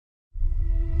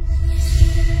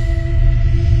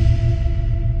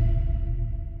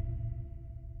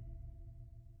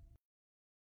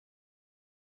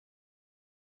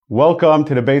Welcome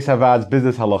to the Beis Havad's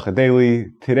Business Halacha Daily.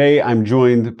 Today I'm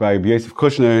joined by Yosef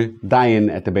Kushner,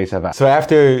 Dayan at the Beis Havad. So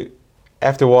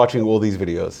after watching all these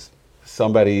videos,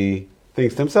 somebody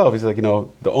thinks to himself, he's like,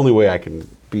 the only way I can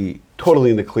be totally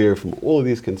in the clear from all of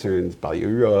these concerns, Bal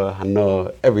Yirah,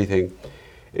 Hana, everything,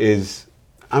 is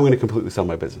I'm going to completely sell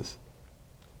my business.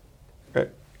 Right?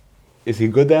 Is he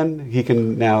good then? He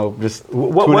can now just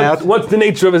tune out? What's the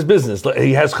nature of his business?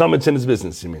 He has chametz in his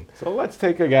business, you mean? So let's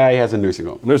take a guy who has a nursing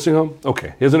home. Nursing home?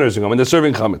 Okay. He has a nursing home and they're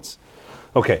serving chametz.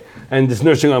 Okay. And this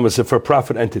nursing home is a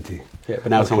for-profit entity. Yeah, but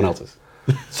now someone else's.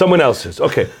 Someone else's.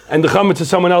 Okay. And the chametz is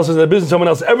someone else's, and the business is someone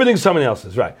else's. Everything's someone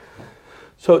else's, right.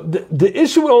 So the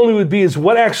issue only would be is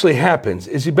what actually happens.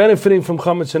 Is he benefiting from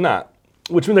chametz or not?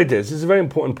 Which means like this. This is a very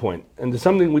important point. And there's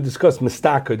something we discussed,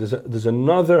 mistaker. There's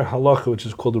another halacha which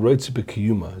is called the roitz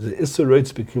b'kiyuma. The issa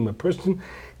roitz b'kiyuma. A person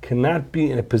cannot be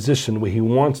in a position where he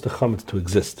wants the chametz to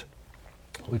exist.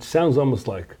 Which sounds almost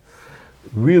like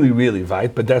really, really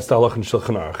right, but that's the halacha in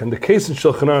Shulchan Aruch. And the case in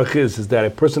Shulchan Aruch is that a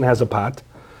person has a pot,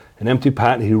 an empty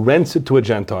pot, and he rents it to a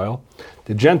Gentile.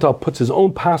 The Gentile puts his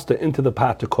own pasta into the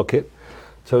pot to cook it.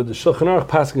 So the Shulchan Aruch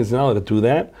pasuk is not allowed to do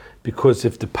that, because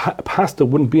if the pasta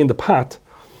wouldn't be in the pot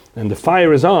and the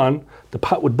fire is on, the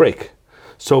pot would break.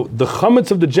 So the chametz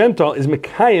of the Gentile is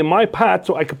mekayim my pot,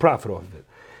 so I could profit off of it.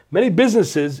 Many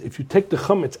businesses, if you take the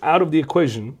chametz out of the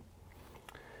equation,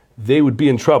 they would be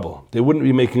in trouble. They wouldn't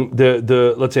be making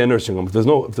the let's say a nursing home. If there's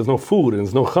no food and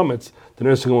there's no chametz, the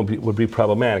nursing home would be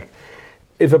problematic.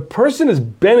 If a person is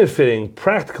benefiting,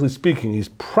 practically speaking, he's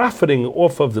profiting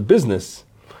off of the business,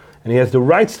 and he has the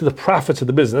rights to the profits of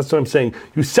the business. That's what I'm saying.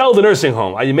 You sell the nursing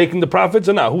home. Are you making the profits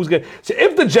or not? Who's getting? So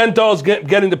if the Gentile's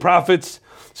getting the profits,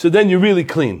 so then you're really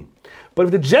clean. But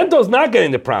if the Gentile's not getting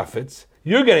the profits,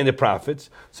 you're getting the profits.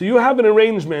 So you have an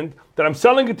arrangement that I'm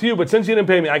selling it to you, but since you didn't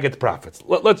pay me, I get the profits.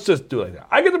 Let's just do it like that.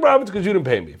 I get the profits because you didn't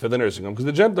pay me for the nursing home, because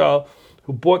the Gentile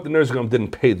who bought the nursing home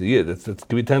didn't pay the year. That's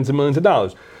give me tens of millions of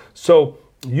dollars. So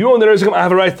you own the nursing home. I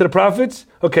have a right to the profits.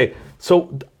 Okay.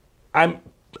 So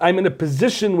I'm in a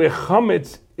position where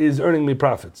chametz is earning me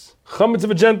profits. Chametz of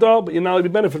a Gentile, but you're not allowed to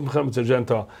benefit from chametz of a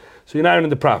Gentile. So you're not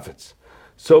earning the profits.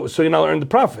 So you're not earning the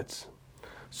profits.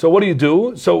 So what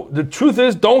do? So the truth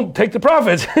is, don't take the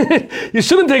profits. You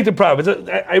shouldn't take the profits.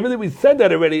 We said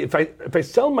that already. If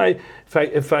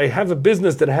I have a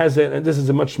business that has it, and this is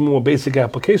a much more basic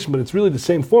application, but it's really the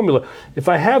same formula. If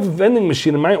I have a vending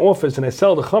machine in my office and I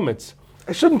sell the chametz,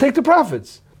 I shouldn't take the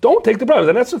profits. Don't take the profits,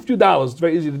 and that's a few dollars. It's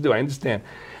very easy to do. I understand,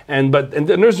 and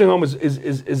the nursing home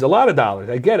is a lot of dollars.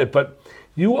 I get it, but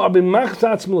you are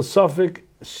b'machzatz milosophic.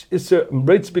 It's a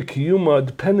rates b'kiyuma,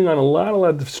 depending on a lot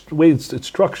of ways it's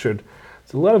structured.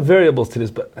 There's a lot of variables to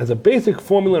this, but as a basic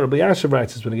formula, Rabbi Yashav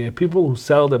writes is when you get people who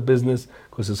sell their business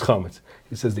because it's chametz.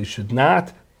 He says they should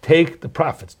not take the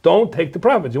profits. Don't take the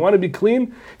profits. You want to be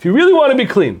clean? If you really want to be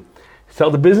clean, sell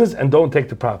the business and don't take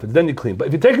the profits. Then you're clean. But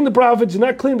if you're taking the profits, you're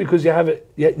not clean because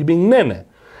you're being nene.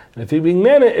 And if you're being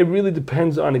nene, it really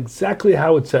depends on exactly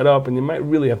how it's set up, and you might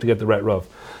really have to get the right rav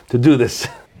to do this.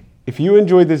 If you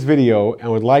enjoyed this video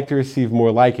and would like to receive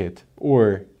more like it,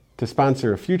 or to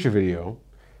sponsor a future video,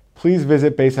 please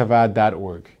visit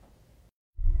beishavad.org.